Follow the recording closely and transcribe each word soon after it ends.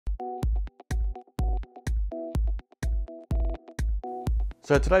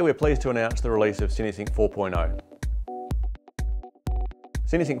So today we're pleased to announce the release of cineSync 4.0.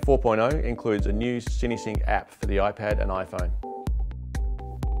 cineSync 4.0 includes a new cineSync app for the iPad and iPhone.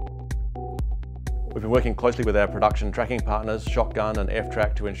 We've been working closely with our production tracking partners, Shotgun and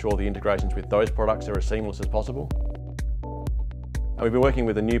F-Track, to ensure the integrations with those products are as seamless as possible. And we've been working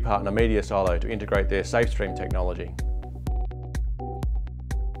with a new partner, Media Silo, to integrate their SafeStream technology.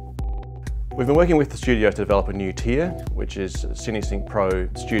 We've been working with the studio to develop a new tier, which is cineSync Pro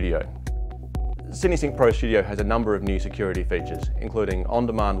Studio. cineSync Pro Studio has a number of new security features, including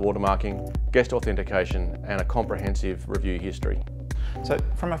on-demand watermarking, guest authentication, and a comprehensive review history. So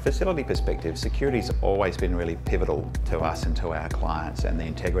from a facility perspective, security's always been really pivotal to us and to our clients and the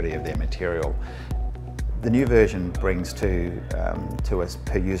integrity of their material. The new version brings to us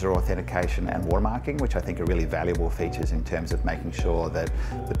per user authentication and watermarking, which I think are really valuable features in terms of making sure that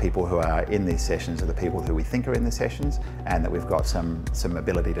the people who are in these sessions are the people who we think are in the sessions, and that we've got some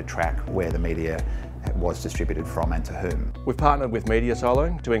ability to track where the media was distributed from and to whom. We've partnered with Media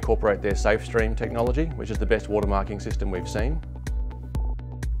Silo to incorporate their SafeStream technology, which is the best watermarking system we've seen.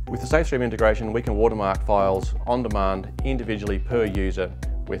 With the SafeStream integration, we can watermark files on demand individually per user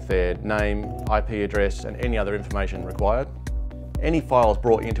with their name, IP address, and any other information required. Any files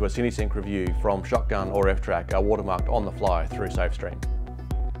brought into a cineSync review from Shotgun or F-Track are watermarked on the fly through SafeStream.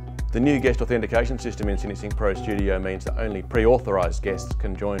 The new guest authentication system in cineSync Pro Studio means that only pre-authorised guests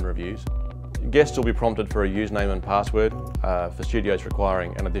can join reviews. Guests will be prompted for a username and password for studios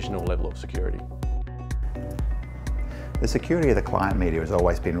requiring an additional level of security. The security of the client media has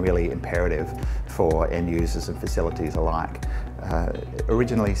always been really imperative for end users and facilities alike.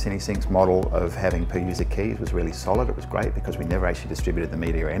 Originally, cineSync's model of having per user keys was really solid. It was great because we never actually distributed the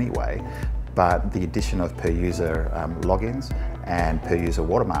media anyway. But the addition of per user logins and per user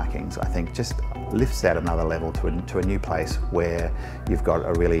watermarkings, I think, just lifts that another level to a new place where you've got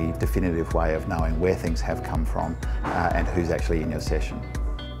a really definitive way of knowing where things have come from and who's actually in your session.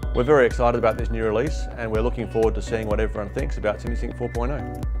 We're very excited about this new release, and we're looking forward to seeing what everyone thinks about cineSync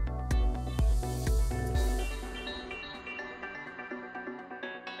 4.0.